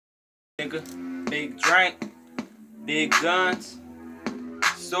Nigga, big drink, big guns,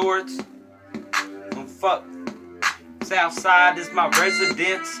 swords, and fuck. Southside is my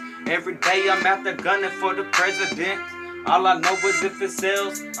residence. Every day I'm out there gunning for the president. All I know is if it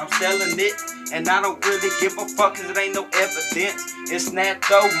sells, I'm selling it. And I don't really give a fuck cause it ain't no evidence. It's not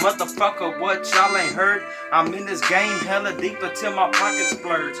though, motherfucker, what y'all ain't heard? I'm in this game hella deep until my pockets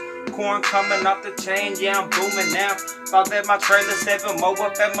splurge. Corn coming off the chain, yeah, I'm booming now. Bought at my trailer, 7 more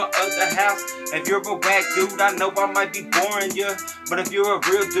up at my other house. If you're a whack dude, I know I might be boring you. But if you're a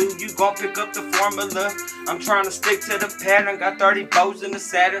real dude, you gon' pick up the formula. I'm trying to stick to the pattern, got 30 bows in the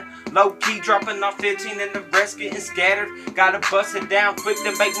Saturn. Low key dropping off 15 and the rest getting scattered. Gotta bust it down quick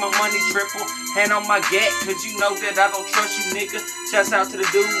to make my money triple. Hand on my gat, cause you know that I don't trust you, nigga. Shouts out to the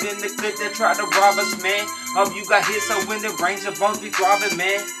dude in the clip that tried to rob us, man. Hope you got hit so when the range of bones be throbbing,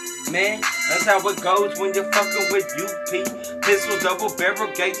 man. Man, that's how it goes when you're fucking with UP. Pistol, double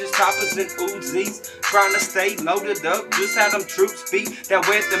barrel gauges, choppers, and Uzis. Trying to stay loaded up, just how them troops be. That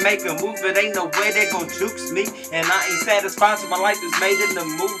way if they make a move, it ain't no way they gon' jukes me. And I ain't satisfied so my life is made in the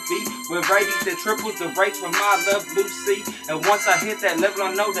movie. With ratings that triple the rates when my love Lucy. And once I hit that level,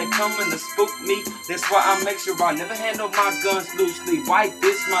 I know they coming to spook me. That's why I make sure I never handle my guns loosely. White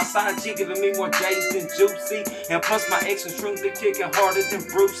bitch, my side chick giving me more J's than Juicy. And plus my ex extremely kicking harder than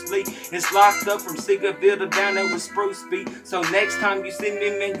Bruce Lee. It's locked up from Seagoville to down there with Spruce Beat. So next time you see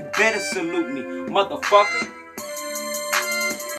me, man, you better salute me, motherfucker.